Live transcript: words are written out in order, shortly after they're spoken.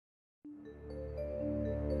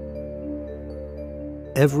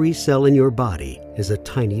Every cell in your body is a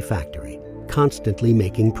tiny factory, constantly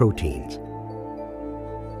making proteins.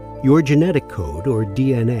 Your genetic code, or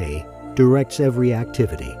DNA, directs every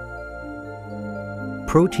activity.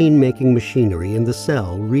 Protein-making machinery in the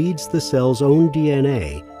cell reads the cell's own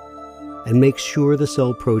DNA and makes sure the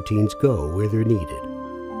cell proteins go where they're needed.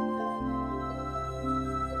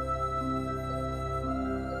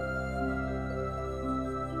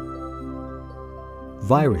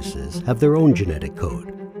 Viruses have their own genetic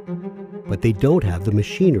code, but they don't have the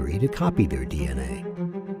machinery to copy their DNA.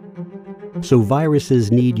 So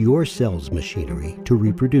viruses need your cell's machinery to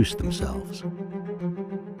reproduce themselves.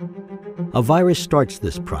 A virus starts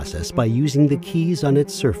this process by using the keys on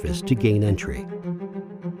its surface to gain entry.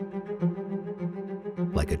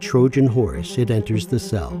 Like a Trojan horse, it enters the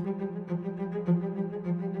cell.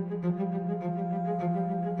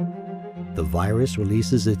 The virus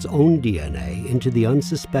releases its own DNA into the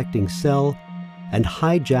unsuspecting cell and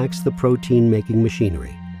hijacks the protein-making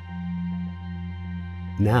machinery.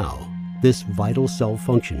 Now, this vital cell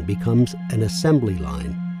function becomes an assembly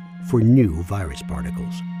line for new virus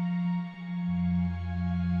particles.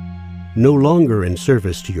 No longer in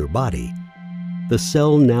service to your body, the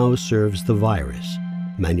cell now serves the virus,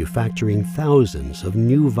 manufacturing thousands of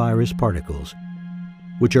new virus particles,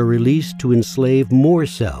 which are released to enslave more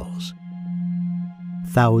cells,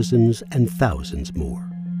 thousands and thousands more.